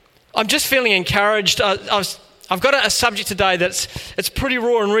I'm just feeling encouraged. I've got a subject today it's pretty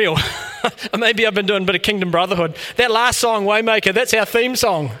raw and real. Maybe I've been doing a bit of Kingdom Brotherhood. That last song, Waymaker, that's our theme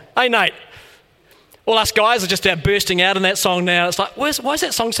song. Hey, Nate. All us guys are just out bursting out in that song now. It's like, why is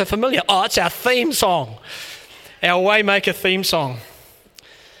that song so familiar? Oh, it's our theme song. Our Waymaker theme song.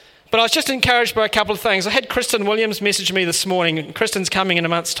 But I was just encouraged by a couple of things. I had Kristen Williams message me this morning. Kristen's coming in a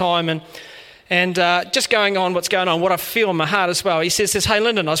month's time, and just going on what's going on, what I feel in my heart as well. He says, hey,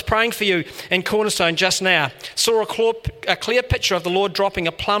 Lyndon, I was praying for you in Cornerstone just now. Saw a clear picture of the Lord dropping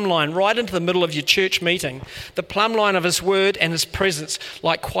a plumb line right into the middle of your church meeting. The plumb line of his word and his presence,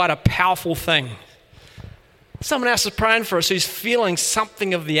 like quite a powerful thing. Someone else is praying for us who's feeling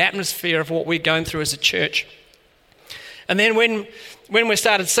something of the atmosphere of what we're going through as a church. And then when we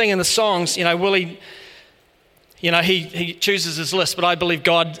started singing the songs, Willie, he chooses his list, but I believe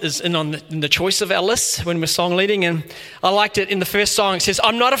God is in the choice of our lists when we're song leading. And I liked it in the first song. It says,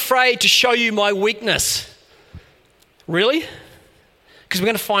 I'm not afraid to show you my weakness. Really? Because we're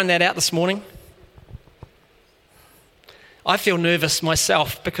going to find that out this morning. I feel nervous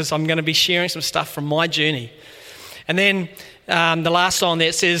myself because I'm going to be sharing some stuff from my journey. And then the last song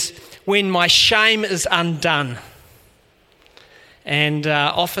there says, when my shame is undone. And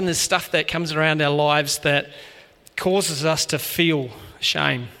often there's stuff that comes around our lives that causes us to feel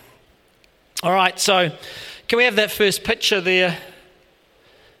shame. All right, so can we have that first picture there?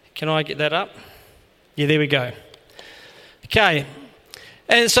 Can I get that up? Yeah, there we go. Okay,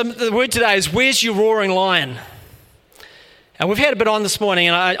 and so the word today is, where's your roaring lion? And we've had a bit on this morning,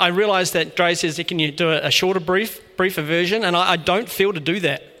 and I realised that Dre says, can you do a shorter, briefer version? And I don't feel to do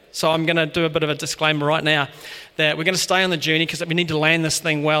that. So I'm going to do a bit of a disclaimer right now that we're going to stay on the journey because we need to land this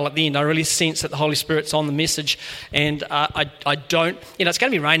thing well at the end. I really sense that the Holy Spirit's on the message, and I don't, it's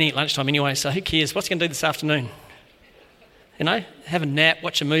going to be raining at lunchtime anyway, so who cares? What's he going to do this afternoon? Have a nap,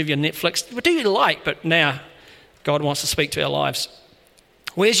 watch a movie on Netflix, whatever you like, but now God wants to speak to our lives.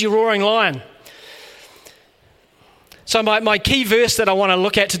 Where's your roaring lion? So my key verse that I want to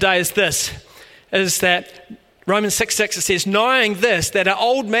look at today is this, is that Romans 6:6, it says, knowing this, that our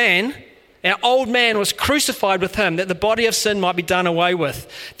old man was crucified with him, that the body of sin might be done away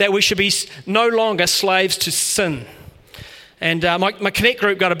with, that we should be no longer slaves to sin. And my Connect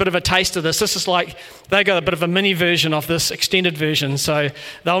group got a bit of a taste of this. This is like, they got a bit of a mini version of this extended version, so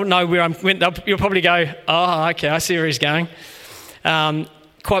they'll know where you'll probably go, oh, okay, I see where he's going.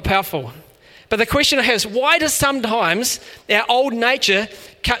 Quite powerful. But the question I have is, why does sometimes our old nature,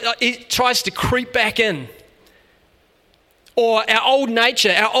 it tries to creep back in? Or our old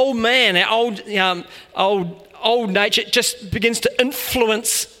nature, our old man, our old nature just begins to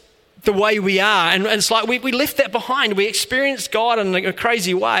influence the way we are. And it's like we left that behind. We experienced God in a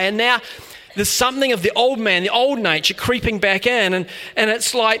crazy way. And now there's something of the old man, the old nature creeping back in. And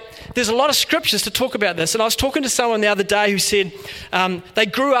it's like there's a lot of scriptures to talk about this. And I was talking to someone the other day who said they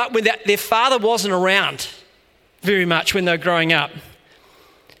grew up when their father wasn't around very much when they were growing up.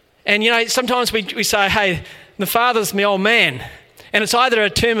 And, sometimes we say, hey, the father's my old man. And it's either a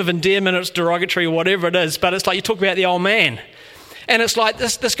term of endearment or it's derogatory or whatever it is, but it's like you talk about the old man. And it's like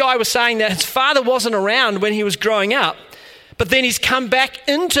this guy was saying that his father wasn't around when he was growing up, but then he's come back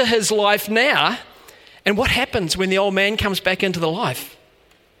into his life now. And what happens when the old man comes back into the life?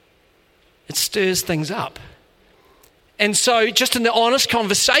 It stirs things up. And so just in the honest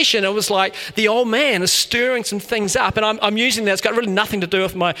conversation, it was like the old man is stirring some things up. And I'm using that. It's got really nothing to do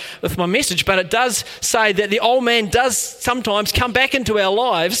with my message, but it does say that the old man does sometimes come back into our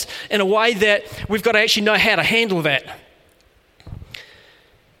lives in a way that we've got to actually know how to handle that.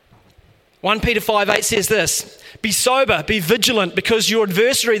 1 Peter 5:8 says this, be sober, be vigilant, because your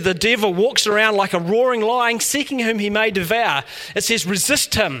adversary, the devil, walks around like a roaring lion, seeking whom he may devour. It says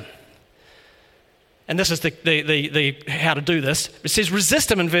resist him. And this is the how to do this. It says resist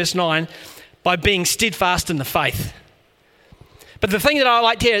him in verse 9 by being steadfast in the faith. But the thing that I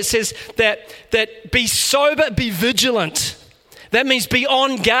liked here, it says that be sober, be vigilant. That means be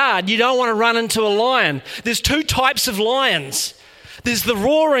on guard. You don't want to run into a lion. There's two types of lions. There's the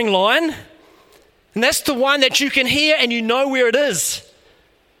roaring lion, and that's the one that you can hear and you know where it is.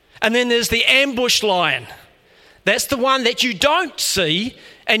 And then there's the ambush lion. That's the one that you don't see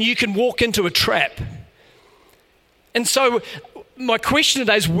and you can walk into a trap. And so my question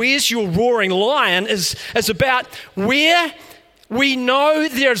today is, where's your roaring lion is about where we know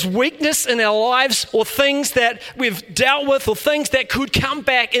there's weakness in our lives or things that we've dealt with or things that could come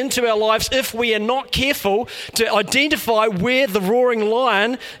back into our lives if we are not careful to identify where the roaring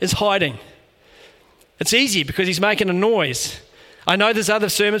lion is hiding. It's easy because he's making a noise. I know there's other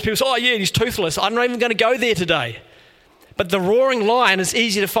sermons, people say, oh yeah, he's toothless. I'm not even going to go there today. But the roaring lion is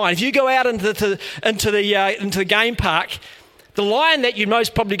easy to find. If you go out into the game park, the lion that you're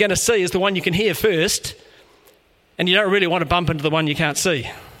most probably going to see is the one you can hear first, and you don't really want to bump into the one you can't see.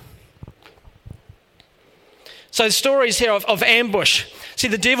 So the stories here of ambush. See,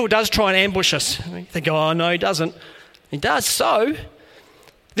 the devil does try and ambush us. You think, oh, no, he doesn't. He does. So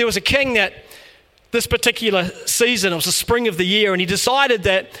there was a king that this particular season, it was the spring of the year, and he decided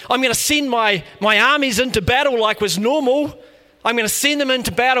that I'm going to send my armies into battle like was normal. I'm going to send them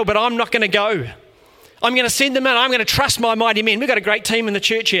into battle, but I'm not going to go. I'm going to send them in. I'm going to trust my mighty men. We've got a great team in the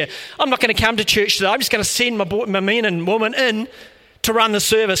church here. I'm not going to come to church today. I'm just going to send my men and women in to run the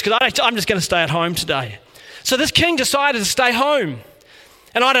service because I'm just going to stay at home today. So this king decided to stay home.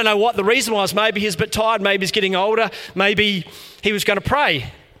 And I don't know what the reason was. Maybe he's a bit tired. Maybe he's getting older. Maybe he was going to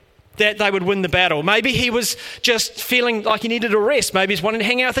pray that they would win the battle. Maybe he was just feeling like he needed a rest. Maybe he's wanting to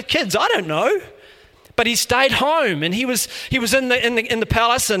hang out with the kids. I don't know. But he stayed home, and he was in the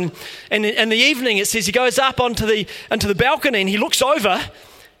palace, and in the evening it says he goes up onto the balcony, and he looks over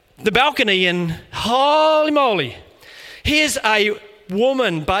the balcony, and holy moly, here's a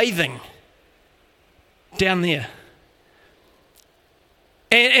woman bathing down there.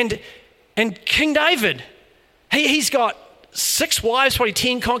 And King David, he's got 6 wives, probably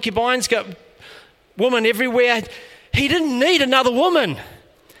 10 concubines, got women everywhere. He didn't need another woman.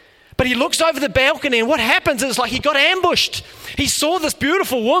 But he looks over the balcony, and what happens is like he got ambushed. He saw this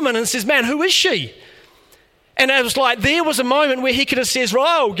beautiful woman and says, man, who is she? And it was like there was a moment where he could have said,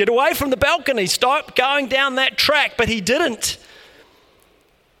 oh, get away from the balcony, stop going down that track. But he didn't.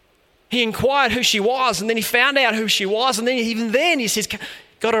 He inquired who she was, and then he found out who she was, and then even then he says,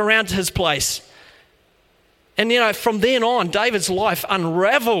 got her around to his place. And from then on, David's life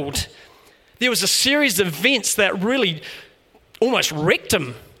unraveled. There was a series of events that really almost wrecked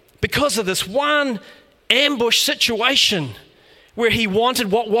him because of this one ambush situation where he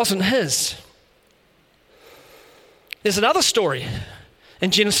wanted what wasn't his. There's another story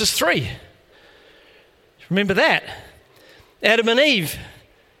in Genesis 3. Remember that? Adam and Eve,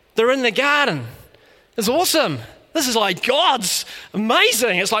 they're in the garden. It's awesome. This is like God's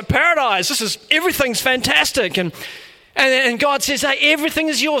amazing. It's like paradise. Everything's fantastic. And God says, hey, everything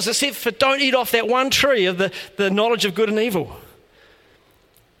is yours except for don't eat off that one tree of the knowledge of good and evil.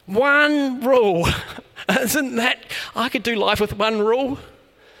 One rule. Isn't that, I could do life with one rule.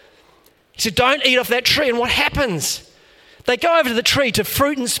 He said, don't eat off that tree. And what happens? They go over to the tree to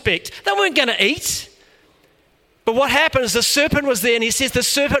fruit inspect. They weren't going to eat. But what happened is the serpent was there, and he says the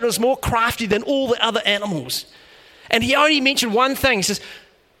serpent was more crafty than all the other animals. And he only mentioned one thing. He says,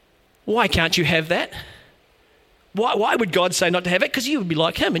 why can't you have that? Why would God say not to have it? Because you would be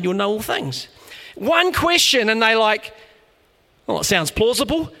like him and you'll know all things. One question, and they like, well, it sounds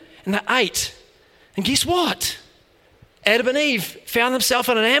plausible. And they ate. And guess what? Adam and Eve found themselves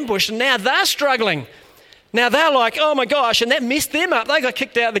in an ambush, and now they're struggling. Now they're like, oh my gosh, and that messed them up. They got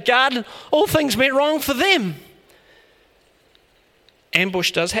kicked out of the garden. All things went wrong for them.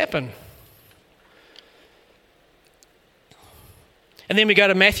 Ambush does happen. And then we go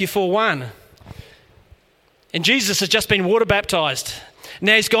to Matthew 4:1. And Jesus has just been water baptized.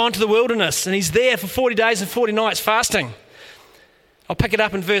 Now he's gone to the wilderness, and he's there for 40 days and 40 nights fasting. I'll pick it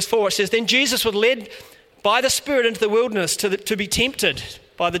up in verse 4. It says, then Jesus was led by the Spirit into the wilderness to be tempted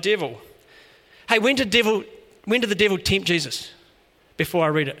by the devil. Hey, when did the devil tempt Jesus? Before I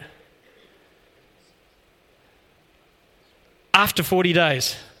read it. After 40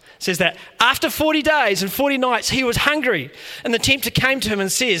 days. It says that after 40 days and 40 nights, he was hungry. And the tempter came to him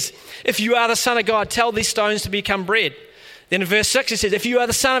and says, if you are the Son of God, tell these stones to become bread. Then in verse 6, it says, if you are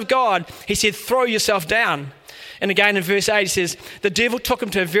the Son of God, he said, throw yourself down. And again in verse 8, he says, the devil took him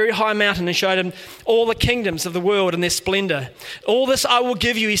to a very high mountain and showed him all the kingdoms of the world and their splendor. All this I will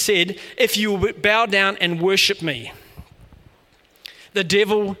give you, he said, if you will bow down and worship me. The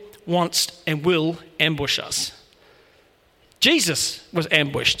devil wants and will ambush us. Jesus was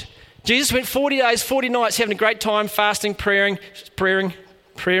ambushed. Jesus went 40 days, 40 nights, having a great time, fasting, praying,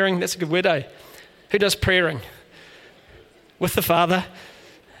 that's a good word, eh? Who does praying? With the Father.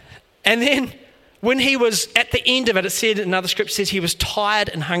 And then when he was at the end of it, it said, another scripture says he was tired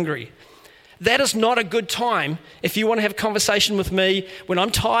and hungry. That is not a good time. If you want to have a conversation with me, when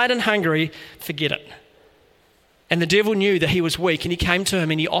I'm tired and hungry, forget it. And the devil knew that he was weak, and he came to him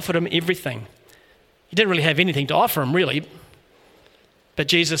and he offered him everything. He didn't really have anything to offer him, really. But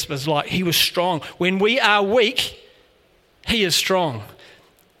Jesus was like, he was strong. When we are weak, he is strong.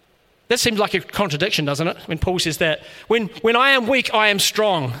 That seems like a contradiction, doesn't it? When Paul says that. When I am weak, I am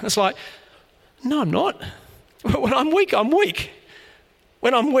strong. It's like, no, I'm not. When I'm weak, I'm weak.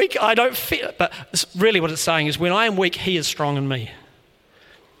 When I'm weak, I don't feel it. But really what it's saying is when I am weak, he is strong in me.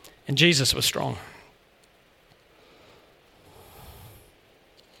 And Jesus was strong.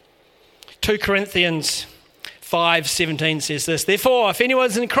 2 Corinthians 5:17 says this, therefore, if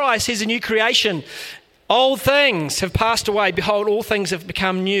anyone's in Christ, he's a new creation. Old things have passed away. Behold, all things have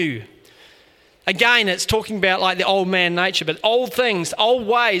become new. Again, it's talking about like the old man nature, but old things, old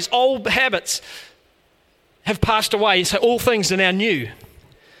ways, old habits have passed away. So all things are now new.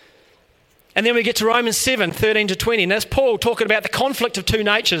 And then we get to Romans 7:13-20, and that's Paul talking about the conflict of two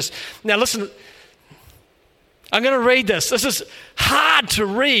natures. Now listen, I'm going to read this. This is hard to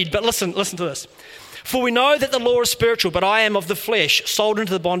read, but listen to this. For we know that the law is spiritual, but I am of the flesh, sold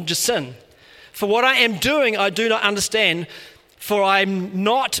into the bondage of sin. For what I am doing, I do not understand, for I am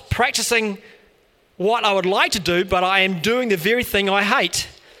not practicing what I would like to do, but I am doing the very thing I hate.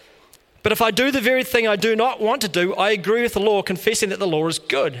 But if I do the very thing I do not want to do, I agree with the law, confessing that the law is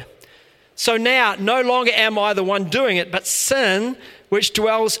good. So now, no longer am I the one doing it, but sin which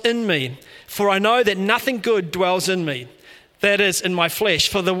dwells in me. For I know that nothing good dwells in me, that is, in my flesh.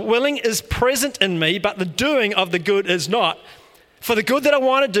 For the willing is present in me, but the doing of the good is not. For the good that I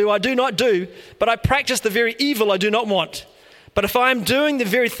want to do, I do not do, but I practice the very evil I do not want. But if I am doing the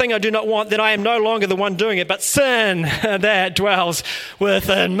very thing I do not want, then I am no longer the one doing it, but sin that dwells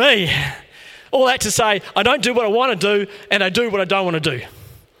within me. All that to say, I don't do what I want to do, and I do what I don't want to do.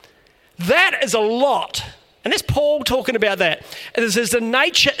 That is a lot. And that's Paul talking about that. There's a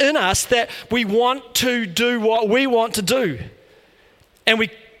nature in us that we want to do what we want to do. And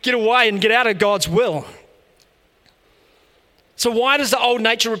we get away and get out of God's will. So why does the old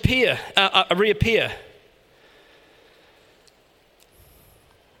nature reappear?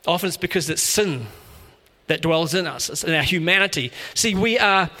 Often it's because it's sin that dwells in us. It's in our humanity. See,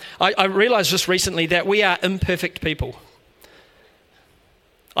 I realized just recently that we are imperfect people.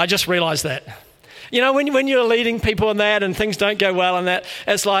 I just realized that. You know, when you're leading people in that and things don't go well and that,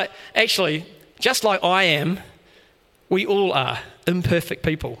 it's like, actually, just like I am, we all are imperfect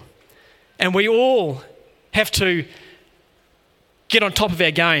people. And we all have to get on top of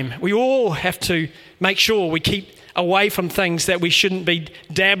our game. We all have to make sure we keep away from things that we shouldn't be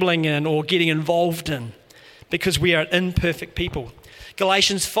dabbling in or getting involved in because we are imperfect people.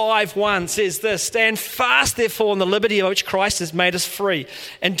 Galatians 5:1 says this, stand fast therefore in the liberty of which Christ has made us free,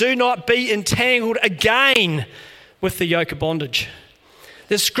 and do not be entangled again with the yoke of bondage.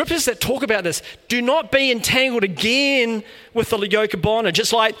 There's scriptures that talk about this. Do not be entangled again with the yoke of bondage.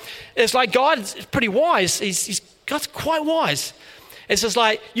 It's like God's pretty wise. God's quite wise. It's just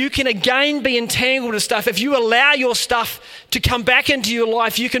like you can again be entangled in stuff. If you allow your stuff to come back into your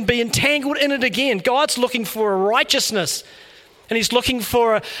life, you can be entangled in it again. God's looking for a righteousness. And he's looking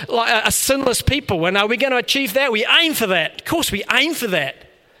for a sinless people. And are we going to achieve that? We aim for that. Of course, we aim for that.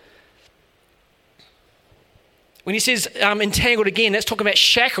 When he says entangled again, that's talking about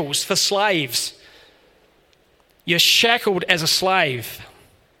shackles for slaves. You're shackled as a slave.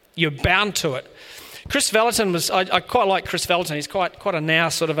 You're bound to it. Chris Vallotton I quite like Chris Vallotton. He's quite a now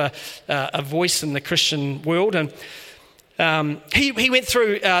sort of a voice in the Christian world. And he went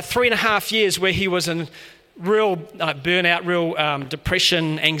through 3.5 years where he was in real burnout, real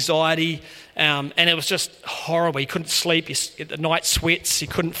depression, anxiety, and it was just horrible. He couldn't sleep. The night sweats. He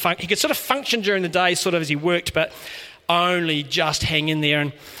couldn't. He could sort of function during the day, sort of as he worked, but only just hang in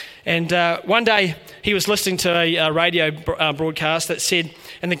there. And one day he was listening to a radio broadcast that said,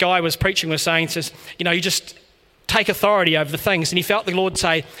 and the guy was preaching says, you know, you just take authority over the things. And he felt the Lord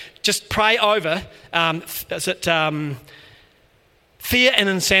say, just pray over fear and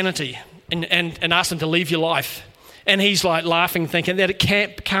insanity. And ask them to leave your life. And he's like laughing, thinking that it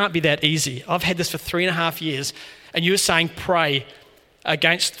can't be that easy. I've had this for 3.5 years, and you're saying pray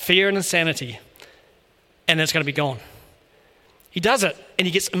against fear and insanity, and it's going to be gone. He does it, and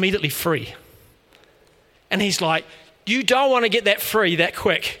he gets immediately free. And he's like, you don't want to get that free that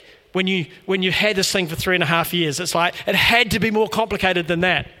quick when you had this thing for 3.5 years. It's like it had to be more complicated than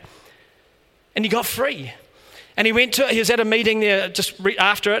that. And he got free. And he was at a meeting there just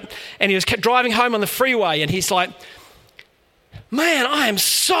after it, and he was driving home on the freeway, and he's like, man, I am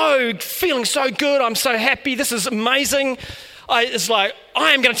feeling so good. I'm so happy. This is amazing. It's like,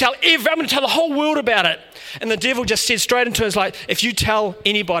 I'm going to tell the whole world about it. And the devil just said straight into it, like, if you tell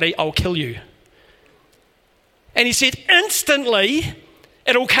anybody, I'll kill you. And he said instantly,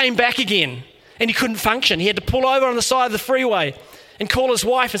 it all came back again, and he couldn't function. He had to pull over on the side of the freeway and call his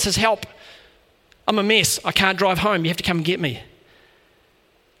wife and says, help. I'm a mess. I can't drive home. You have to come and get me.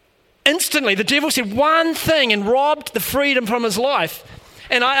 Instantly, the devil said one thing and robbed the freedom from his life.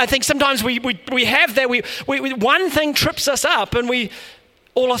 And I think sometimes we have that. We one thing trips us up, and we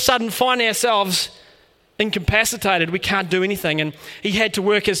all of a sudden find ourselves incapacitated. We can't do anything. And he had to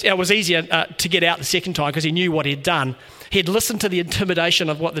work it was easier to get out the second time because he knew what he'd done. He'd listened to the intimidation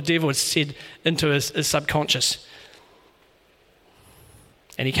of what the devil had said into his subconscious.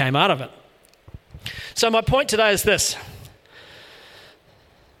 And he came out of it. So my point today is this.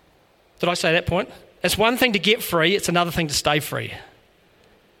 Did I say that point? It's one thing to get free, it's another thing to stay free.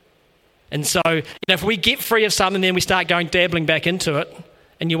 And so, if we get free of something, then we start dabbling back into it,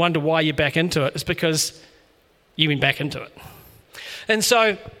 and you wonder why you're back into it, it's because you went back into it. And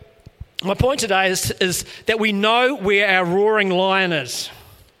so, my point today is that we know where our roaring lion is,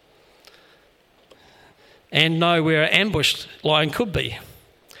 and know where an ambushed lion could be.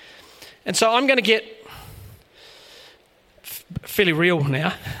 And so I'm going to get fairly real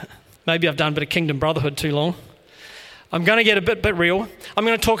now. Maybe I've done a bit of kingdom brotherhood too long. I'm going to get a bit real. I'm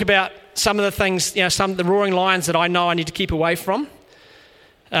going to talk about some of the things, some of the roaring lions that I know I need to keep away from.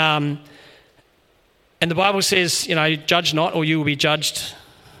 And the Bible says, judge not or you will be judged,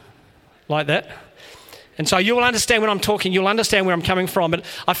 like that. And so you'll understand when I'm talking, you'll understand where I'm coming from. But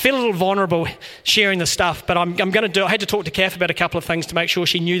I feel a little vulnerable sharing this stuff, but I'm going to do. I had to talk to Kath about a couple of things to make sure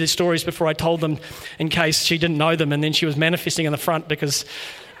she knew the stories before I told them, in case she didn't know them, and then she was manifesting in the front because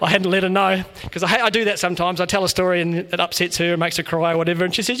I hadn't let her know. Because I do that sometimes. I tell a story and it upsets her and makes her cry or whatever,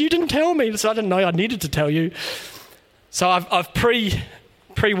 and she says, "You didn't tell me." So I didn't know I needed to tell you. So I've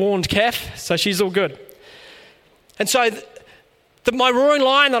pre-warned Kath, so she's all good. And so my roaring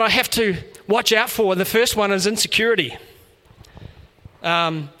lion that I have to watch out for, the first one is insecurity.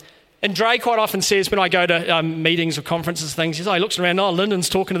 And Dre quite often says when I go to meetings or conferences, things, he looks around, Lyndon's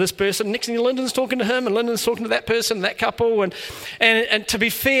talking to this person, next thing Lyndon's talking to him, and Lyndon's talking to that person, that couple, and to be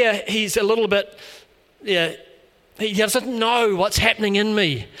fair, he's a little bit, he doesn't know what's happening in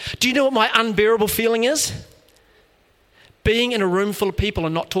me. Do you know what my unbearable feeling is? Being in a room full of people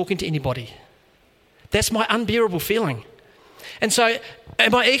and not talking to anybody. That's my unbearable feeling. And so,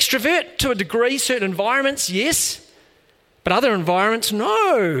 am I extrovert to a degree? Certain environments, yes. But other environments,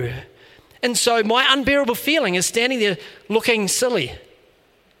 no. And so, my unbearable feeling is standing there looking silly.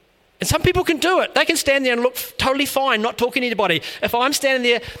 And some people can do it. They can stand there and look totally fine, not talking to anybody. If I'm standing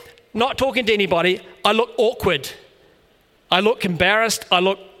there not talking to anybody, I look awkward. I look embarrassed. I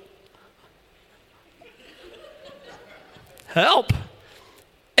look, help.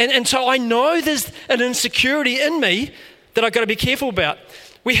 And so I know there's an insecurity in me that I've got to be careful about.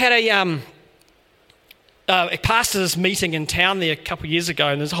 We had a pastors meeting in town there a couple of years ago,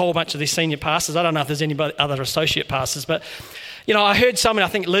 and there's a whole bunch of these senior pastors. I don't know if there's any other associate pastors, but I heard someone, I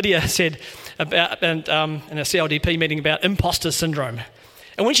think Lydia said about in a CLDP meeting about imposter syndrome.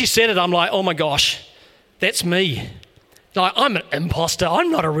 And when she said it, I'm like, oh my gosh, that's me. Like, I'm an imposter.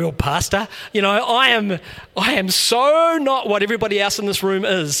 I'm not a real pastor. I am so not what everybody else in this room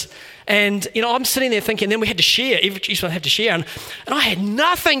is. And, I'm sitting there thinking, then we had to share. Each one had to share. And I had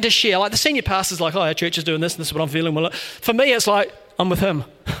nothing to share. Like, the senior pastor's like, our church is doing this, and this is what I'm feeling. Well, for me, it's like, I'm with him.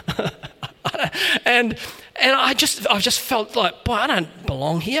 and I just felt like, boy, I don't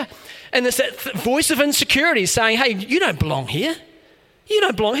belong here. And there's that voice of insecurity saying, hey, you don't belong here. You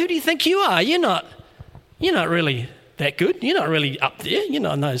don't belong. Who do you think you are? You're not really that good. You're not really up there.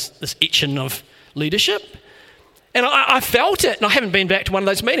 This etching of leadership. And I felt it, and I haven't been back to one of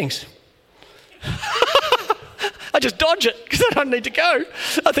those meetings. I just dodge it because I don't need to go.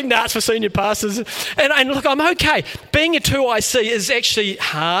 I think that's for senior pastors. And look, I'm okay. Being a 2IC is actually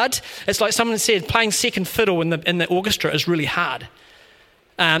hard. It's like someone said, playing second fiddle in the orchestra is really hard.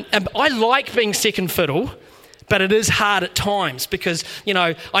 And I like being second fiddle, but it is hard at times because,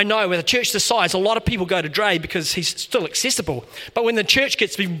 I know with a church this size, a lot of people go to Dre because he's still accessible. But when the church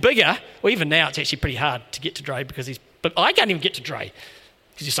gets even bigger, well, even now it's actually pretty hard to get to Dre but I can't even get to Dre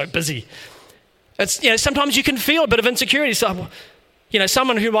because you're so busy. It's, sometimes you can feel a bit of insecurity. So,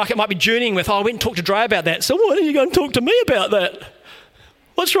 someone who might be journeying with, I went and talked to Dre about that. So what are you going to talk to me about that?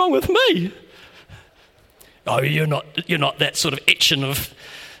 What's wrong with me? Oh, you're not that sort of etching of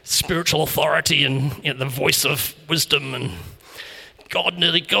spiritual authority and the voice of wisdom and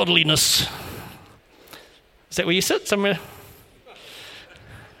godliness. Is that where you sit somewhere?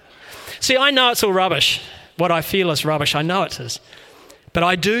 See, I know it's all rubbish. What I feel is rubbish. I know it is. But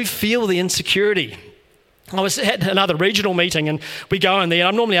I do feel the insecurity. I was at another regional meeting and we go in there.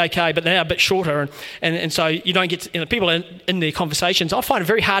 I'm normally okay, but they're a bit shorter. And so you don't get people in their conversations. I find it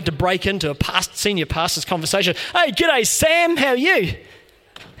very hard to break into a senior pastor's conversation. Hey, g'day, Sam. How are you?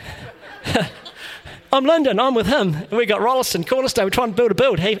 I'm Lyndon. I'm with him. We got Rolleston, Cornerstone. We're trying to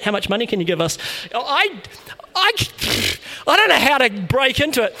build. Hey, how much money can you give us? I don't know how to break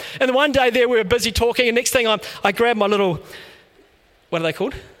into it. And then one day there we were busy talking, and next thing I grabbed my little what are they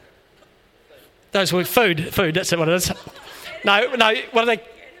called? Those were food, that's what it is. No, what are they?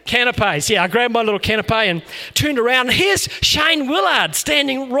 Canapes. Yeah, I grabbed my little canapé and turned around, and here's Shane Willard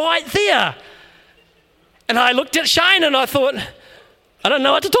standing right there. And I looked at Shane and I thought, I don't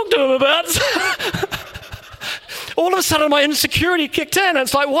know what to talk to him about. All of a sudden my insecurity kicked in.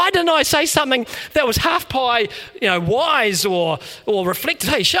 It's like, why didn't I say something that was half pie, wise or reflected?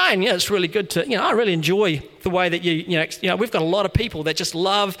 Hey, Shane, it's really good to, I really enjoy the way that we've got a lot of people that just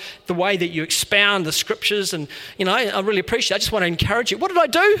love the way that you expound the scriptures, and, I really appreciate it. I just want to encourage you. What did I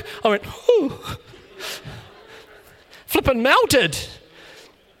do? I went, whoo, flipping melted.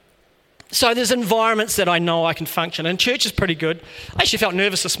 So there's environments that I know I can function, and church is pretty good. I actually felt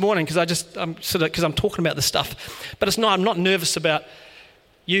nervous this morning because I'm talking about this stuff, but I'm not nervous about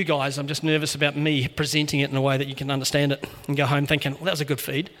you guys. I'm just nervous about me presenting it in a way that you can understand it and go home thinking, well, that was a good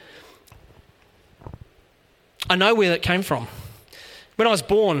feed. I know where that came from. When I was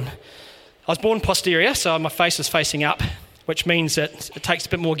born posterior, so my face is facing up, which means that it takes a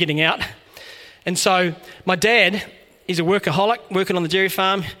bit more getting out. And so my dad, he's a workaholic working on the dairy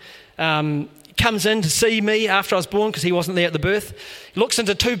farm. Comes in to see me after I was born because he wasn't there at the birth. He looks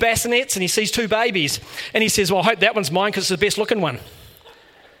into 2 bassinets and he sees 2 babies. And he says, well, I hope that one's mine because it's the best looking one.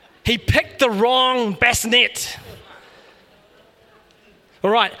 He picked the wrong bassinet.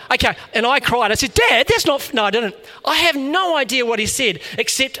 All right, okay. And I cried. I said, Dad, no, I didn't. I have no idea what he said,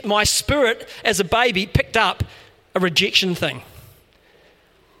 except my spirit as a baby picked up a rejection thing.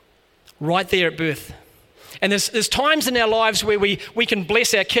 Right there at birth. And there's times in our lives where we can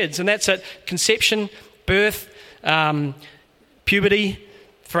bless our kids, and that's at conception, birth, puberty,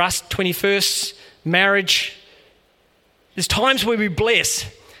 for us, 21st, marriage. There's times where we bless.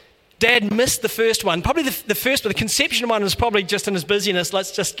 Dad missed the first one. Probably the first, but the conception one was probably just in his busyness.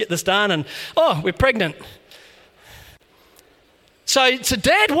 Let's just get this done, and we're pregnant. So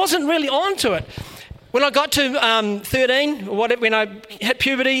Dad wasn't really onto it. When I got to 13, when I hit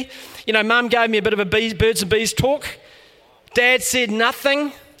puberty, Mum gave me a bit of a birds and bees talk. Dad said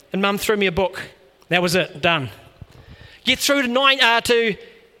nothing, and Mum threw me a book. That was it, done. Get through to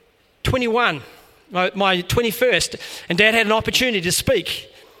 21, my 21st, and Dad had an opportunity to speak.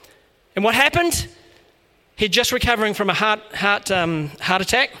 And what happened? He'd just recovering from a heart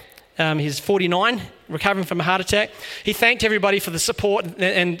attack. He's 49, recovering from a heart attack. He thanked everybody for the support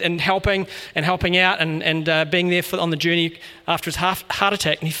and helping out and being there on the journey after his heart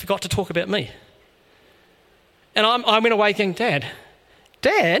attack, and he forgot to talk about me. And I went away thinking,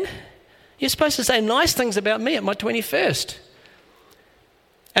 Dad, you're supposed to say nice things about me at my 21st.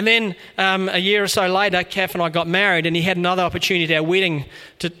 And then a year or so later, Kath and I got married, and he had another opportunity at our wedding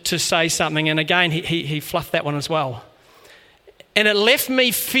to say something, and again, he fluffed that one as well. And it left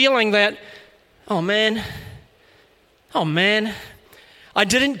me feeling that, oh man, I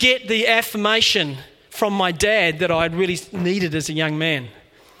didn't get the affirmation from my dad that I'd really needed as a young man.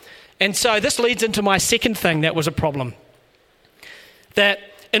 And so this leads into my second thing that was a problem. That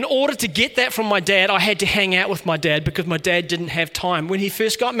in order to get that from my dad, I had to hang out with my dad because my dad didn't have time. When he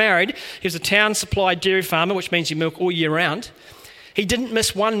first got married, he was a town-supplied dairy farmer, which means you milk all year round. He didn't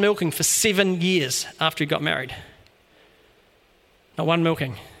miss one milking for 7 years after he got married. Not one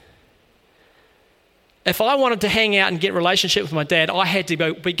milking. If I wanted to hang out and get a relationship with my dad, I had to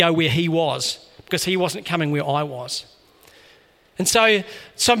go where he was because he wasn't coming where I was. And so I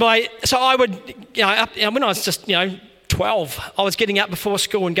would, when I was just, 12, I was getting up before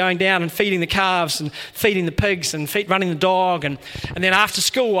school and going down and feeding the calves and feeding the pigs and running the dog. And then after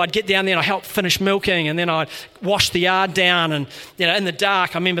school, I'd get down there and I'd help finish milking, and then I'd wash the yard down. And, in the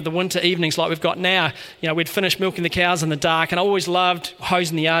dark, I remember the winter evenings like we've got now, we'd finish milking the cows in the dark, and I always loved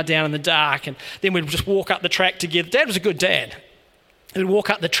hosing the yard down in the dark. And then we'd just walk up the track together. Dad was a good dad. We'd walk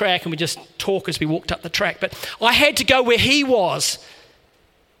up the track and we'd just talk as we walked up the track. But I had to go where he was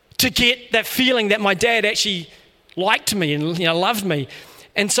to get that feeling that my dad actually liked me and loved me.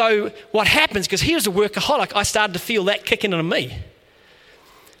 And so what happens, because he was a workaholic, I started to feel that kicking into me.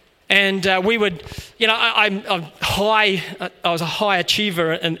 And we would, I was a high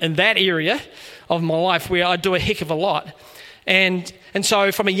achiever in that area of my life where I do a heck of a lot. And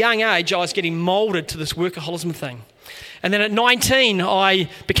so from a young age, I was getting molded to this workaholism thing. And then at 19, I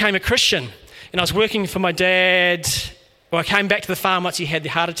became a Christian, and I was working for my dad. Well, I came back to the farm once he had the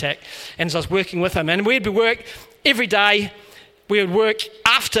heart attack, and so I was working with him. And we'd work every day. We would work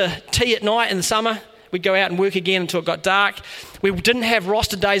after tea at night in the summer. We'd go out and work again until it got dark. We didn't have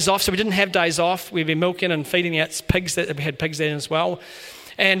rostered days off, so we didn't have days off. We'd be milking and feeding out pigs. We had pigs then as well.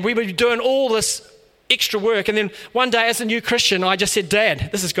 And we would be doing all this extra work. And then one day, as a new Christian, I just said, Dad,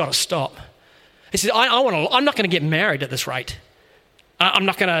 this has got to stop. He said, I'm not going to get married at this rate.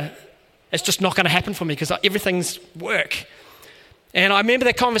 it's just not going to happen for me because everything's work. And I remember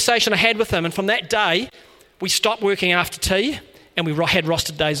that conversation I had with him, and from that day, we stopped working after tea and we had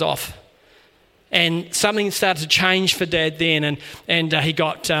rostered days off. And something started to change for Dad then, and he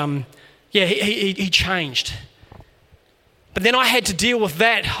got, he changed. But then I had to deal with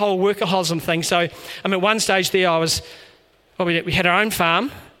that whole workaholism thing. So at one stage there we had our own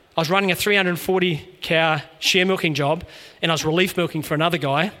farm. I was running a 340-cow share milking job, and I was relief milking for another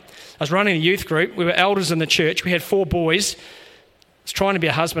guy. I was running a youth group. We were elders in the church. We had 4 boys. I was trying to be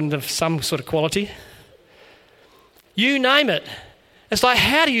a husband of some sort of quality. You name it. It's like,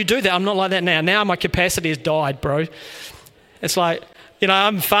 how do you do that? I'm not like that now. Now my capacity has died, bro. It's like,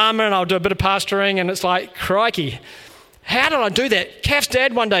 I'm a farmer and I'll do a bit of pasturing, and it's like, crikey. How did I do that? Kath's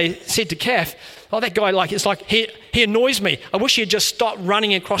dad one day said to Kath, that guy, it's like he annoys me. I wish he had just stopped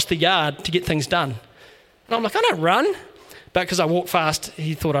running across the yard to get things done. And I'm like, I don't run. But because I walk fast,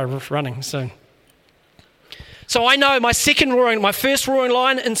 he thought I was running. So I know my first roaring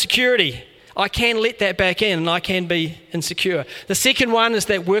line, insecurity. I can let that back in and I can be insecure. The second one is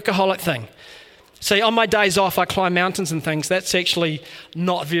that workaholic thing. See, on my days off, I climb mountains and things. That's actually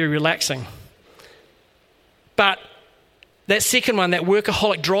not very relaxing. But that second one, that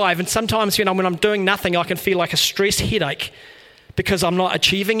workaholic drive, and sometimes when I'm doing nothing, I can feel like a stress headache because I'm not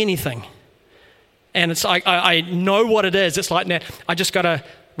achieving anything. And it's like, I know what it is. It's like, now, I just got to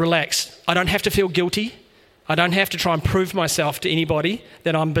relax. I don't have to feel guilty. I don't have to try and prove myself to anybody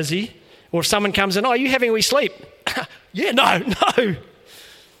that I'm busy. Or if someone comes in, are you having a wee sleep? Yeah, no.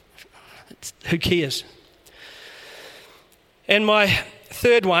 Who cares? And my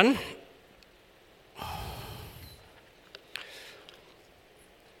third one,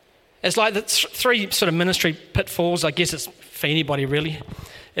 it's like the 3 sort of ministry pitfalls, I guess it's for anybody really,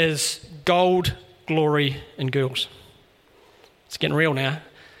 is gold, glory, and girls. It's getting real now.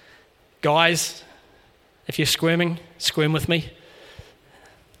 Guys, if you're squirming, squirm with me,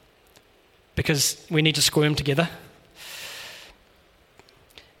 because we need to squirm together.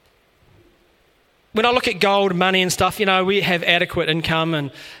 When I look at gold, money and stuff, we have adequate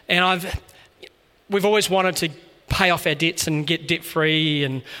income, and we've always wanted to pay off our debts and get debt-free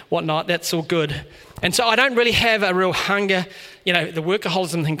and whatnot. That's all good. And so I don't really have a real hunger. The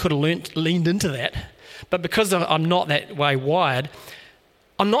workaholism thing could have leaned into that. But because I'm not that way wired,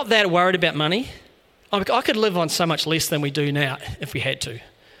 I'm not that worried about money. I could live on so much less than we do now if we had to.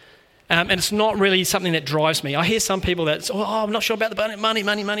 And it's not really something that drives me. I hear some people that say, I'm not sure about the money,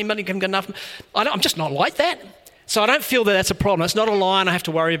 haven't got enough. I'm just not like that. So I don't feel that that's a problem. It's not a line I have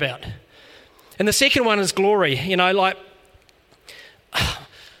to worry about. And the second one is glory. Who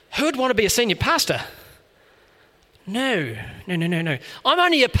would want to be a senior pastor? No. I'm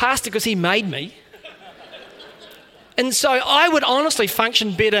only a pastor because he made me. And so I would honestly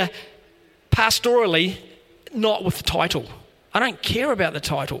function better pastorally, not with the title. I don't care about the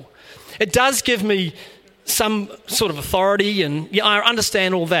title. It does give me some sort of authority, and I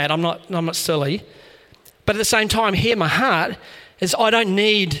understand all that. I'm not silly. But at the same time, here my heart is I don't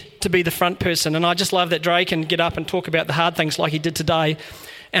need to be the front person. And I just love that Drake can get up and talk about the hard things like he did today.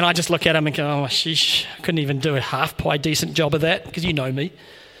 And I just look at him and go, sheesh, I couldn't even do a half-pie decent job of that, because you know me.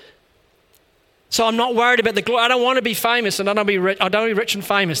 So I'm not worried about the glory. I don't want to be famous, and I don't want to be rich and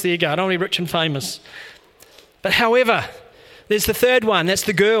famous. There you go. I don't want to be rich and famous. But however, there's the third one. That's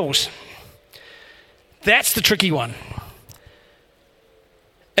the girls. That's the tricky one.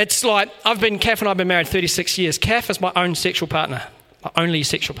 It's like, Kath and I have been married 36 years. Kath is my own sexual partner, my only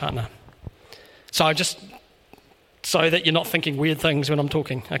sexual partner. So so that you're not thinking weird things when I'm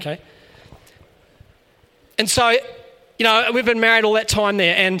talking, okay? And so, we've been married all that time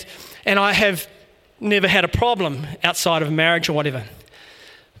there, and I have never had a problem outside of marriage or whatever.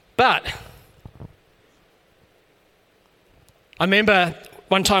 But I remember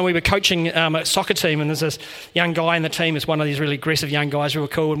one time we were coaching a soccer team, and there's this young guy in the team. It's one of these really aggressive young guys, really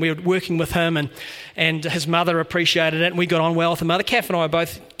cool, and we were working with him, and his mother appreciated it, and we got on well with the mother. Kath and I were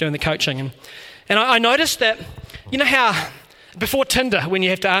both doing the coaching, and I noticed that, how before Tinder, when you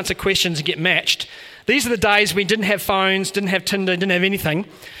have to answer questions and get matched, these are the days we didn't have phones, didn't have Tinder, didn't have anything.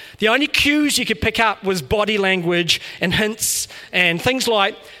 The only cues you could pick up was body language and hints and things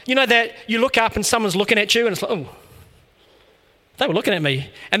like, that you look up and someone's looking at you and it's like, oh, they were looking at me.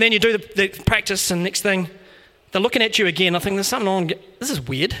 And then you do the practice, and next thing, they're looking at you again. I think there's something on. This is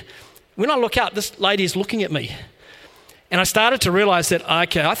weird. When I look up, this lady is looking at me. And I started to realise that,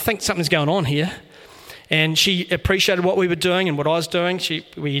 okay, I think something's going on here. And she appreciated what we were doing and what I was doing.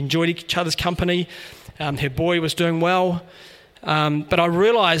 We enjoyed each other's company. Her boy was doing well. But I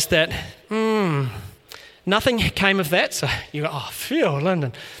realised that, Nothing came of that. So you go, oh, phew,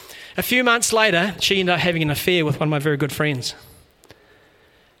 Lyndon. A few months later, she ended up having an affair with one of my very good friends.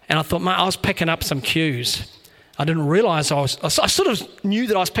 And I thought, mate, I was picking up some cues. I didn't realise I sort of knew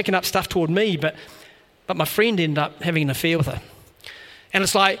that I was picking up stuff toward me, but my friend ended up having an affair with her. And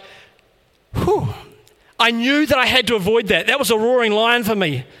it's like, whew, I knew that I had to avoid that. That was a roaring lion for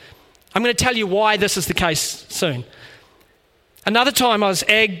me. I'm going to tell you why this is the case soon. Another time I was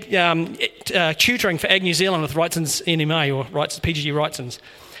tutoring for Ag New Zealand with Wrightson's NMA, or PGG Wrightson's.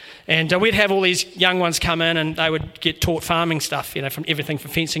 And we'd have all these young ones come in and they would get taught farming stuff, from everything from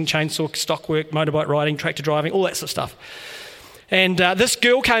fencing, chainsaw, stock work, motorbike riding, tractor driving, all that sort of stuff. And this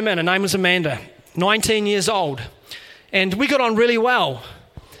girl came in, her name was Amanda, 19 years old. And we got on really well.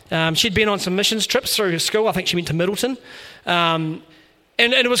 She'd been on some missions trips through her school. I think she went to Middleton. And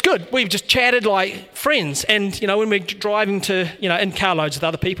it was good. We just chatted like friends. And, when we're driving to, in carloads with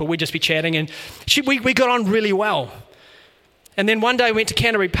other people, we'd just be chatting. And we got on really well. And then one day we went to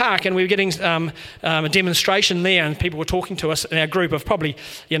Canterbury Park and we were getting a demonstration there, and people were talking to us in our group of probably,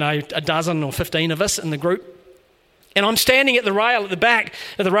 a dozen or 15 of us in the group. And I'm standing at the rail at the back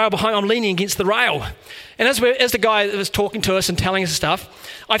of the rail behind, I'm leaning against the rail. And as the guy was talking to us and telling us stuff,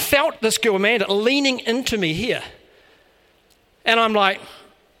 I felt this girl, Amanda, leaning into me here. And I'm like,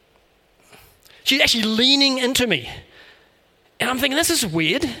 she's actually leaning into me. And I'm thinking, this is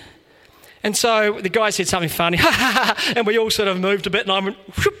weird. And so the guy said something funny, and we all sort of moved a bit, and I went,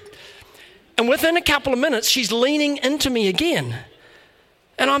 whoop. And within a couple of minutes, she's leaning into me again.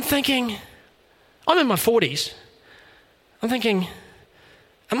 And I'm thinking, I'm in my 40s. I'm thinking,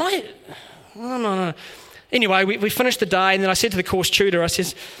 am I? No. Anyway, we finished the day, and then I said to the course tutor, I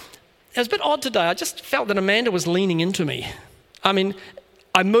says, it was a bit odd today. I just felt that Amanda was leaning into me. I mean,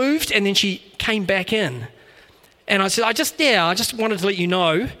 I moved, and then she came back in. And I said, I just wanted to let you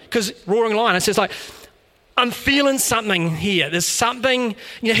know, because roaring lion, it says like, I'm feeling something here. There's something,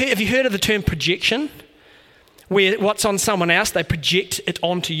 have you heard of the term projection? Where what's on someone else, they project it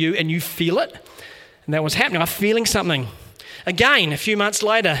onto you and you feel it. And that was happening. I'm feeling something. Again, a few months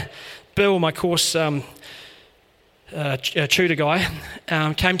later, Bill, my course tutor guy,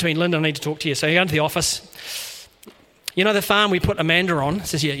 came to me, Lyndon, I need to talk to you. So he went to the office. The farm we put Amanda on? He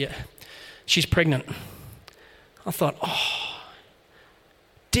says, yeah, she's pregnant. I thought, oh,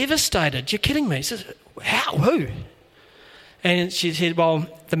 devastated. You're kidding me. He says, how? Who? And she said, well,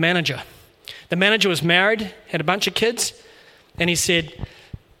 the manager. The manager was married, had a bunch of kids, and he said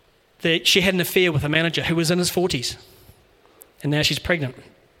that she had an affair with a manager who was in his 40s, and now she's pregnant.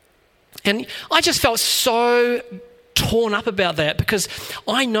 And I just felt so torn up about that, because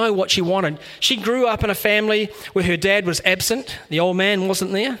I know what she wanted. She grew up in a family where her dad was absent. The old man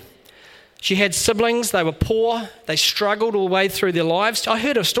wasn't there. She had siblings, they were poor, they struggled all the way through their lives. I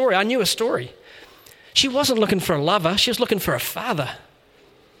heard her story, I knew her story. She wasn't looking for a lover, she was looking for a father.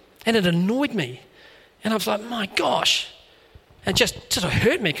 And it annoyed me. And I was like, my gosh. And it just sort of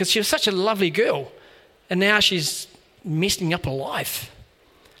hurt me, because she was such a lovely girl. And now she's messing up her life.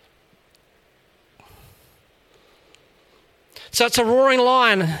 So it's a roaring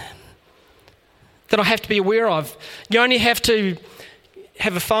lion that I have to be aware of. You only have to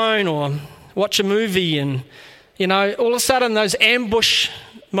have a phone or watch a movie, and all of a sudden those ambush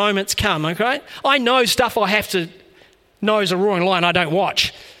moments come. Okay, I know stuff I have to know is a roaring lion I don't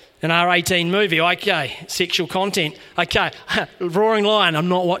watch. An R18 movie, okay, sexual content, okay, roaring lion, I'm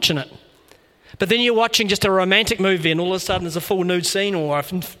not watching it. But then you're watching just a romantic movie, and all of a sudden there's a full nude scene, or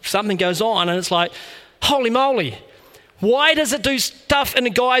if something goes on, and it's like, holy moly, why does it do stuff in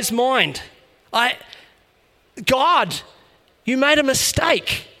a guy's mind? God, you made a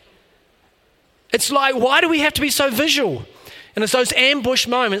mistake. It's like, why do we have to be so visual? And it's those ambush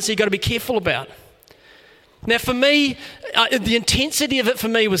moments that you've got to be careful about. Now for me, the intensity of it for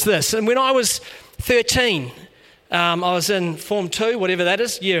me was this. And when I was 13, I was in Form 2, whatever that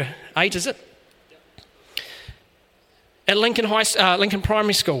is, year 8 is it? At Lincoln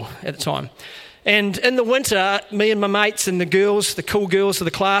Primary School at the time. And in the winter, me and my mates and the cool girls of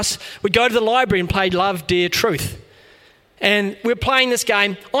the class, would go to the library and play Love, Dare, Truth. And we're playing this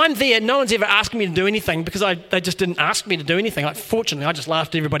game. I'm there. No one's ever asked me to do anything, because they just didn't ask me to do anything. Fortunately, I just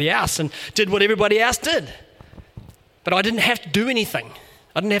laughed at everybody else and did what everybody else did. But I didn't have to do anything.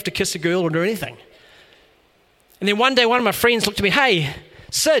 I didn't have to kiss a girl or do anything. And then one day, one of my friends looked at me, hey,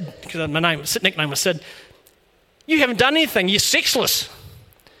 Sid, because my nickname was Sid, you haven't done anything. You're sexless.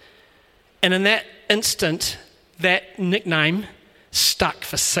 And in that instant, that nickname stuck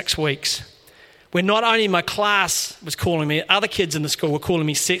for 6 weeks. Where not only my class was calling me, other kids in the school were calling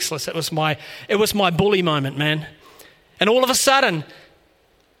me sexless. It was my bully moment, man. And all of a sudden,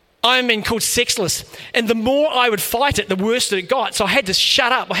 I'm being called sexless. And the more I would fight it, the worse it got. So I had to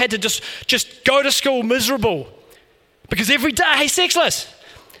shut up. I had to just go to school miserable. Because every day, hey, sexless.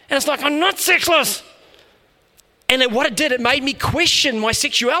 And it's like, I'm not sexless. And what it did, it made me question my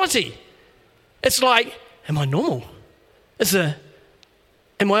sexuality. It's like, am I normal?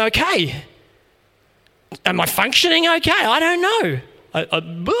 Am I okay? Am I functioning okay? I don't know. I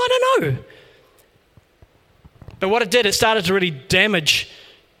don't know. But what it did, it started to really damage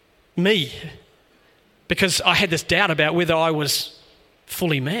me because I had this doubt about whether I was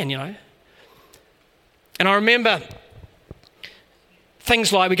fully man, And I remember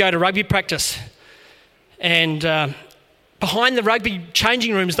things like we go to rugby practice and behind the rugby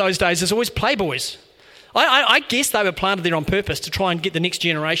changing rooms those days, there's always Playboys. I guess they were planted there on purpose to try and get the next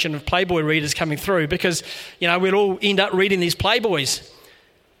generation of Playboy readers coming through because, we'd all end up reading these Playboys.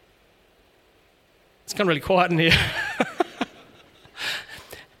 It's gone really quiet in here.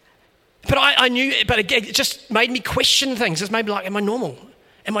 But I knew, but it just made me question things. It made me like, am I normal?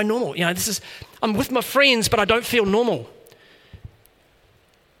 Am I normal? I'm with my friends, but I don't feel normal.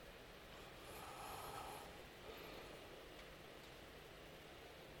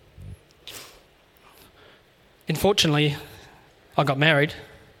 Unfortunately, I got married,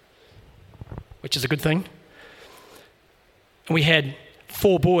 which is a good thing. And we had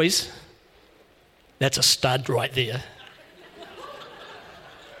 4 boys. That's a stud right there.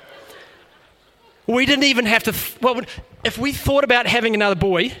 We didn't even have to, if we thought about having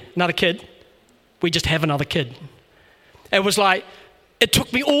another kid, we just have another kid. It was like, it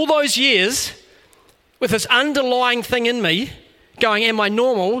took me all those years with this underlying thing in me going, am I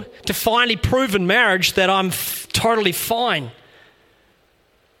normal, to finally prove in marriage that I'm totally fine.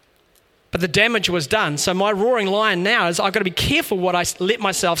 But the damage was done. So my roaring lion now is I've got to be careful what I let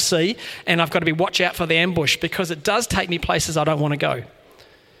myself see, and I've got to be watch out for the ambush because it does take me places I don't want to go.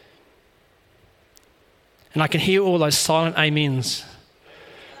 And I can hear all those silent amens.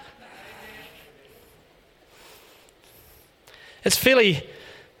 It's fairly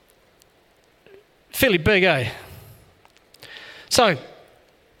big, eh? So,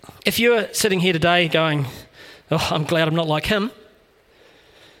 if you're sitting here today going, oh, I'm glad I'm not like him,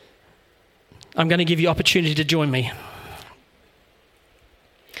 I'm going to give you opportunity to join me.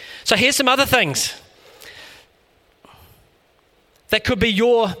 So here's some other things that could be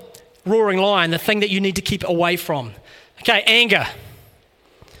your roaring lion, the thing that you need to keep away from. Okay, anger,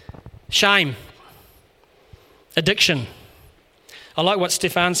 shame, addiction. I like what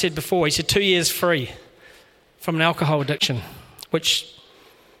Stefan said before. He said 2 years free from an alcohol addiction, which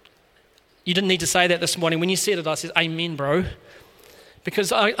you didn't need to say that this morning. When you said it, I said, amen, bro.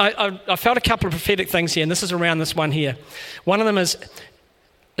 Because I felt a couple of prophetic things here, and this is around this one here. One of them is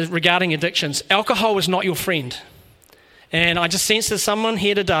regarding addictions. Alcohol is not your friend. And I just sense there's someone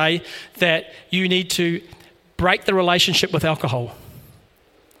here today that you need to break the relationship with alcohol.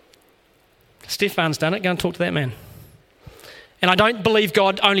 Stefan's done it. Go and talk to that man. And I don't believe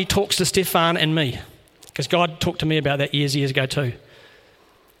God only talks to Stefan and me, because God talked to me about that years ago too.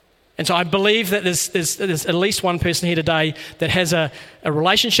 And so I believe that there's at least one person here today that has a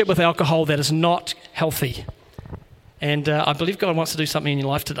relationship with alcohol that is not healthy. And I believe God wants to do something in your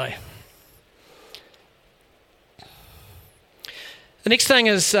life today. The next thing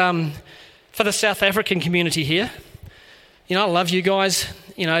is for the South African community here. I love you guys.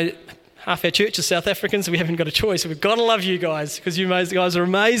 Half our church is South African, so we haven't got a choice. We've got to love you guys because you guys are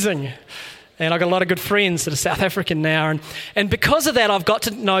amazing. And I've got a lot of good friends that are South African now. And because of that, I've got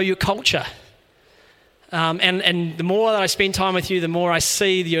to know your culture. And the more that I spend time with you, the more I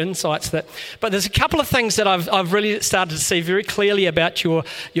see your insights. But there's a couple of things that I've really started to see very clearly about your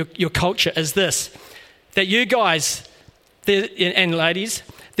culture is this. That you guys and ladies,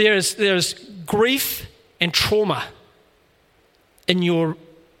 there is grief and trauma in your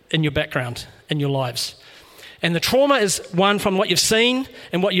background, in your lives. And the trauma is one from what you've seen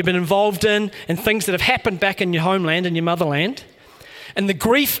and what you've been involved in and things that have happened back in your homeland, in your motherland. And the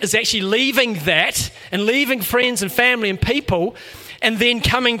grief is actually leaving that and leaving friends and family and people and then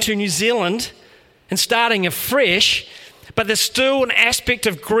coming to New Zealand and starting afresh. But there's still an aspect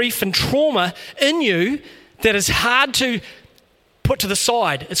of grief and trauma in you that is hard to put to the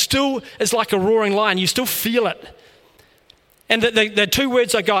side. It still is like a roaring lion. You still feel it. And the 2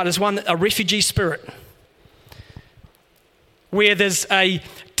 words I got is one, a refugee spirit, where there's a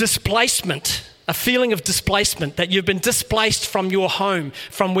displacement, a feeling of displacement, that you've been displaced from your home,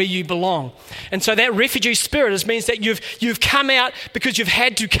 from where you belong. And so that refugee spirit means that you've come out because you've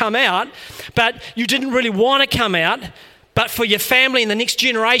had to come out, but you didn't really want to come out, but for your family and the next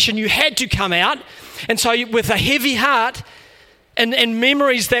generation, you had to come out. And so with a heavy heart, and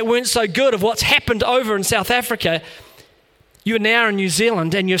memories that weren't so good of what's happened over in South Africa, you're now in New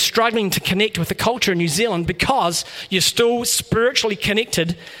Zealand and you're struggling to connect with the culture in New Zealand because you're still spiritually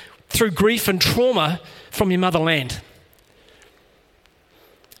connected through grief and trauma from your motherland.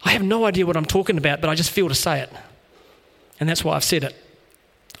 I have no idea what I'm talking about, but I just feel to say it. And that's why I've said it.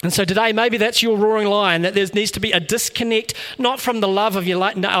 And so today, maybe that's your roaring lion, that there needs to be a disconnect, not from the love of your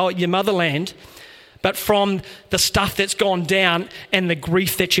motherland, but from the stuff that's gone down and the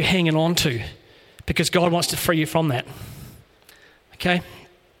grief that you're hanging on to, because God wants to free you from that. Okay?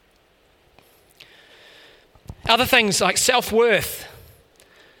 Other things like self-worth,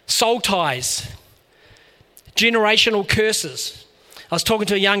 soul ties, generational curses. I was talking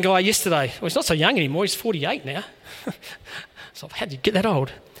to a young guy yesterday. Well, he's not so young anymore. He's 48 now. So how did you get that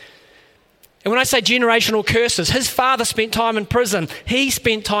old? And when I say generational curses, his father spent time in prison. He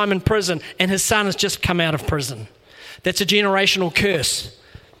spent time in prison, and his son has just come out of prison. That's a generational curse.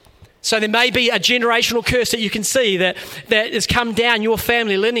 So there may be a generational curse that you can see that has come down your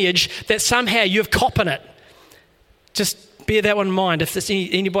family lineage that somehow you've copping it. Just bear that one in mind if there's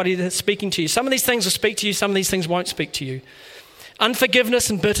anybody that's speaking to you. Some of these things will speak to you, some of these things won't speak to you. Unforgiveness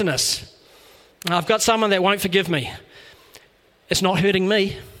and bitterness. I've got someone that won't forgive me. It's not hurting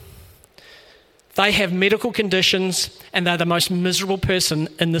me. They have medical conditions and they're the most miserable person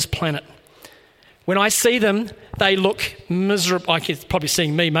in this planet. When I see them, they look miserable. I can probably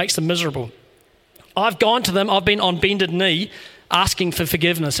seeing me makes them miserable. I've gone to them, I've been on bended knee asking for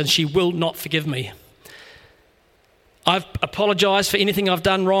forgiveness, and she will not forgive me. I've apologised for anything I've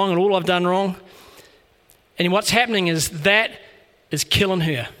done wrong and all I've done wrong. And what's happening is that is killing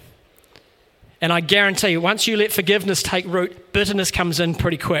her. And I guarantee you, once you let forgiveness take root, bitterness comes in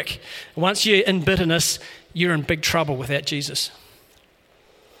pretty quick. Once you're in bitterness, you're in big trouble without Jesus.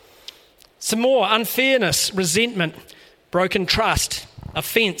 Some more: unfairness, resentment, broken trust,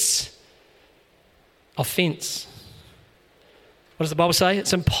 offence. Offence. What does the Bible say?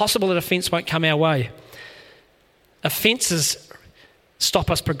 It's impossible that offence won't come our way. Offences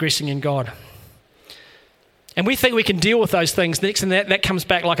stop us progressing in God. And we think we can deal with those things. Next, and that comes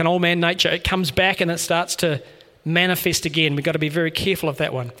back like an old man nature. It comes back and it starts to manifest again. We've got to be very careful of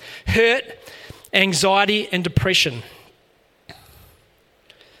that one. Hurt, anxiety, and depression.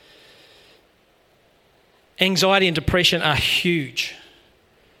 Anxiety and depression are huge.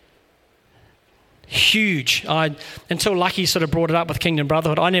 Huge. Until Lucky sort of brought it up with Kingdom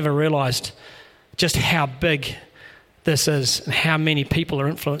Brotherhood, I never realised just how big this is and how many people are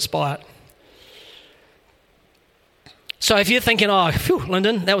influenced by it. So if you're thinking, oh, phew,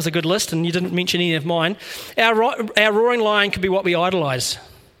 Lyndon, that was a good list and you didn't mention any of mine, our roaring lion could be what we idolise.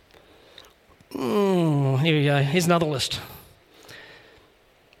 Here we go. Here's another list.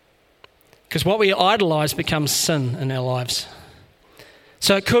 Because what we idolise becomes sin in our lives.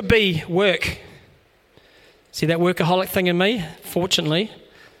 So it could be work. See that workaholic thing in me? Fortunately,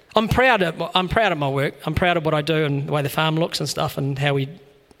 I'm proud of my work. I'm proud of what I do and the way the farm looks and stuff and how we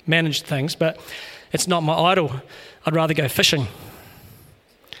manage things, but it's not my idol. I'd rather go fishing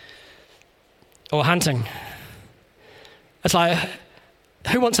or hunting. It's like,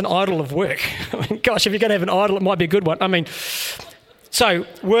 who wants an idol of work? I mean, gosh, if you're going to have an idol, it might be a good one. I mean, so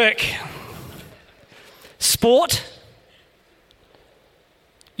work, sport,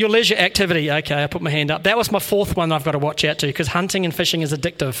 your leisure activity. Okay, I put my hand up. That was my fourth one I've got to watch out to, because hunting and fishing is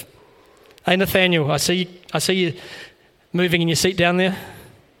addictive. Hey, Nathaniel, I see you moving in your seat down there.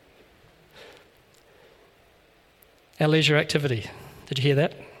 Our leisure activity. Did you hear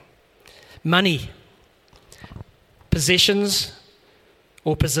that? Money, possessions,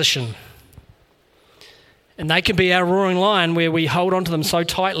 or position. And they can be our roaring lion where we hold on to them so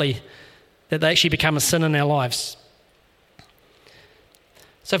tightly that they actually become a sin in our lives.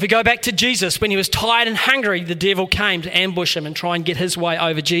 So if we go back to Jesus, when he was tired and hungry, the devil came to ambush him and try and get his way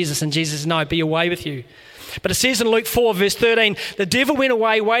over Jesus. And Jesus said, no, be away with you. But it says in Luke 4, verse 13, the devil went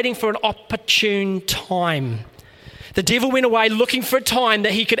away waiting for an opportune time. The devil went away looking for a time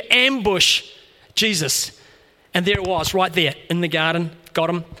that he could ambush Jesus. And there it was, right there in the garden. Got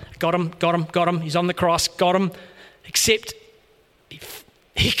him. He's on the cross, got him. Except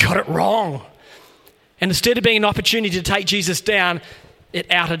he got it wrong. And instead of being an opportunity to take Jesus down,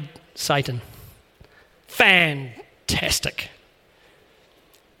 it outed Satan. Fantastic.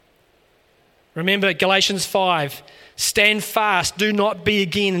 Remember Galatians 5, stand fast, do not be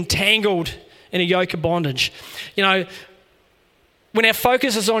again entangled in a yoke of bondage. You know, when our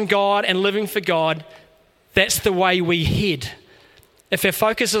focus is on God and living for God, that's the way we head. If our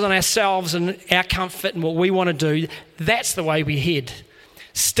focus is on ourselves and our comfort and what we want to do, that's the way we head.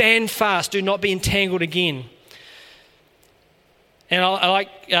 Stand fast, do not be entangled again. And I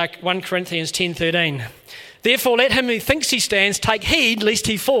like 1 Corinthians 10:13. Therefore, let him who thinks he stands take heed lest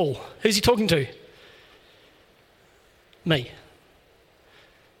he fall. Who's he talking to? Me.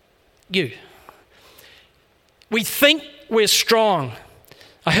 You. We think we're strong.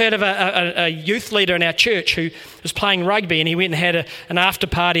 I heard of a youth leader in our church who was playing rugby, and he went and had an after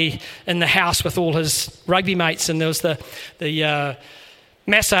party in the house with all his rugby mates, and there was the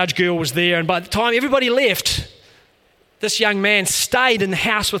massage girl was there, and by the time everybody left, this young man stayed in the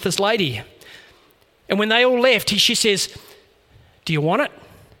house with this lady. And when they all left, she says, "Do you want it?"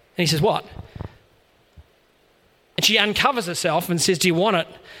 And he says, "What?" And she uncovers herself and says, "Do you want it?"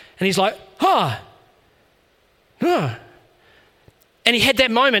 And he's like, "Huh. And he had that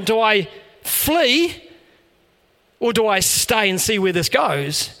moment, do I flee or do I stay and see where this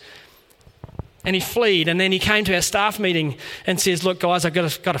goes? And he fled, and then he came to our staff meeting and says, "Look, guys, I've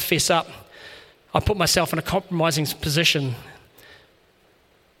got to fess up. I put myself in a compromising position,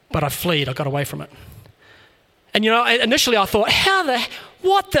 but I fled. I got away from it." And initially I thought,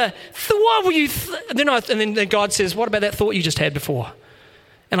 why were you? And then God says, "What about that thought you just had before?"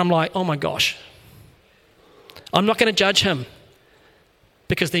 And I'm like, oh my gosh. I'm not going to judge him,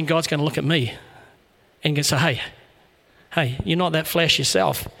 because then God's going to look at me and going to say, hey, you're not that flash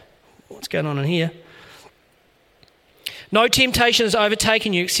yourself. What's going on in here? No temptation has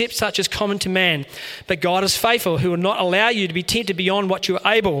overtaken you except such as common to man. But God is faithful, who will not allow you to be tempted beyond what you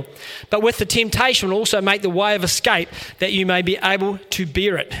are able. But with the temptation will also make the way of escape, that you may be able to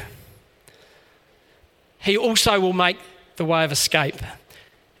bear it. He also will make the way of escape.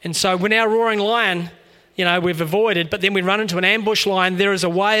 And so when our roaring lion, we've avoided, but then we run into an ambush lion, there is a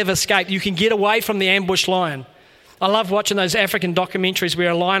way of escape. You can get away from the ambush lion. I love watching those African documentaries where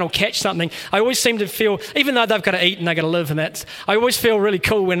a lion will catch something. I always seem to feel, even though they've got to eat and they've got to live, I always feel really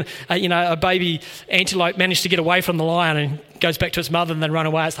cool when, a baby antelope managed to get away from the lion and goes back to its mother and then run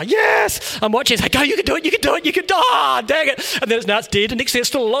away. It's like, yes! I'm watching, it's like, go, you can do it, dang it. And then it's dead, and next thing it's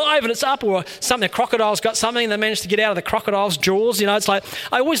still alive and it's up, or something, a crocodile's got something and they managed to get out of the crocodile's jaws. It's like,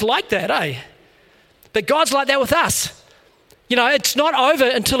 I always like that, eh? But God's like that with us. It's not over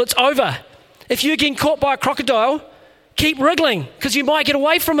until it's over. If you're getting caught by a crocodile, keep wriggling, because you might get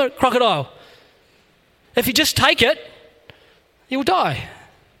away from a crocodile. If you just take it, you'll die.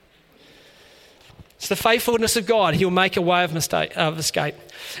 It's the faithfulness of God. He'll make a way of escape.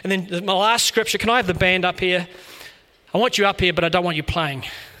 And then my last scripture, can I have the band up here? I want you up here, but I don't want you playing.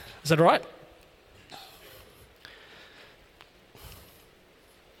 Is that all right?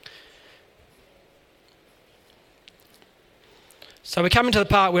 So we're coming to the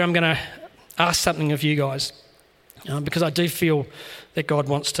part where I'm going to ask something of you guys, because I do feel that God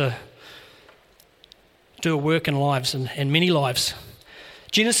wants to do a work in lives and many lives.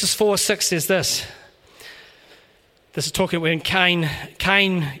 Genesis 4:6 says this. This is talking when Cain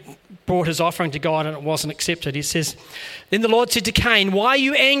brought his offering to God and it wasn't accepted. He says, "Then the Lord said to Cain, 'Why are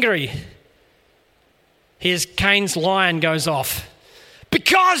you angry?' Here's Cain's lion goes off.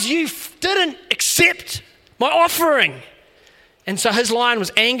 'Because you didn't accept my offering.'" And so his lion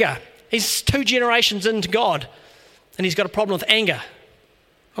was anger. He's 2 generations into God and he's got a problem with anger.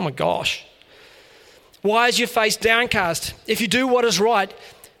 Oh my gosh. "Why is your face downcast? If you do what is right,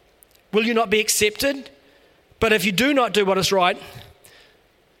 will you not be accepted? But if you do not do what is right,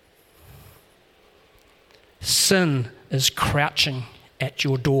 sin is crouching at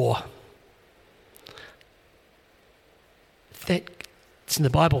your door." It's in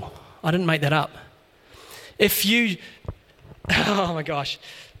the Bible. I didn't make that up. Oh my gosh.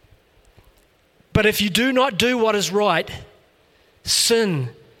 "But if you do not do what is right,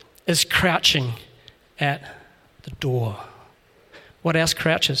 sin is crouching at the door." What else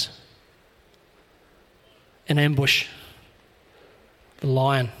crouches? An ambush. The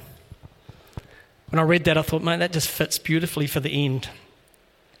lion. When I read that, I thought, man, that just fits beautifully for the end.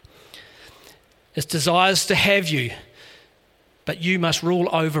 It desires to have you, but you must rule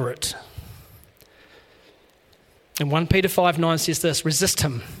over it. And 1 Peter 5:9 says this, "Resist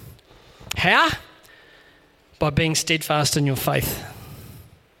him." How? By being steadfast in your faith.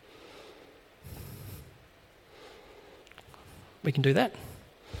 We can do that.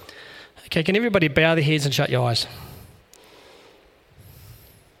 Okay, can everybody bow their heads and shut your eyes?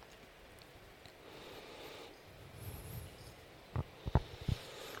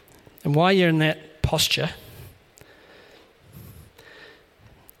 And while you're in that posture,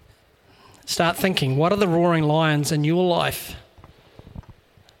 start thinking, what are the roaring lions in your life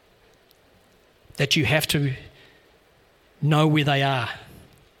that you have to know where they are?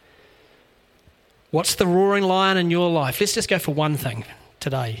 What's the roaring lion in your life? Let's just go for one thing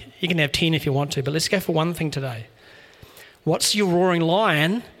today. You can have 10 if you want to, but let's go for one thing today. What's your roaring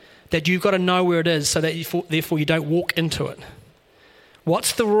lion that you've got to know where it is so that therefore you don't walk into it?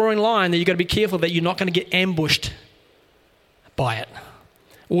 What's the roaring lion that you've got to be careful that you're not going to get ambushed by it?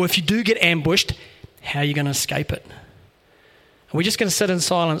 Or if you do get ambushed, how are you going to escape it? And we're just going to sit in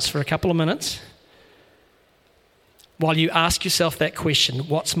silence for a couple of minutes while you ask yourself that question,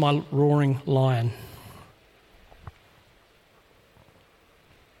 what's my roaring lion?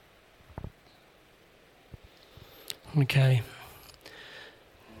 Okay.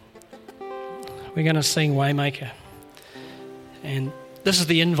 We're going to sing Waymaker. And this is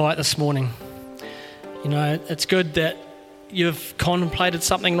the invite this morning. You know, it's good that you've contemplated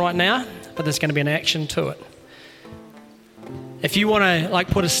something right now, but there's going to be an action to it. If you want to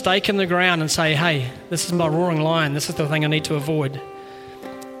put a stake in the ground and say, hey, this is my roaring lion, this is the thing I need to avoid,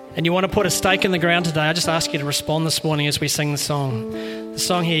 and you want to put a stake in the ground today, I just ask you to respond this morning as we sing the song. The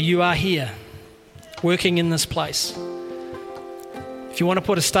song here, You Are Here, working in this place. If you want to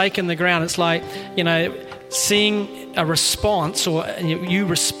put a stake in the ground, it's like, seeing a response or you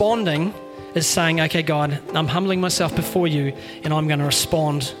responding is saying, okay, God, I'm humbling myself before you and I'm going to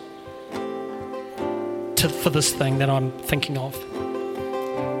respond for this thing that I'm thinking of.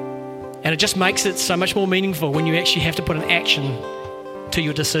 And it just makes it so much more meaningful when you actually have to put an action to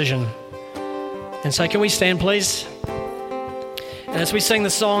your decision. And so can we stand, please? And as we sing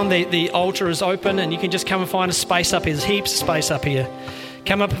the song, the altar is open and you can just come and find a space up here. There's heaps of space up here.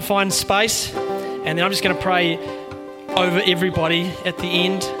 Come up and find space, and then I'm just going to pray over everybody at the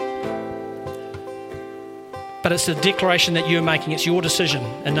end. But it's a declaration that you're making. It's your decision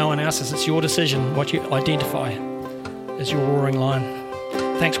and no one else's. It's your decision what you identify as your roaring lion.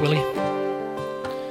 Thanks, Willie.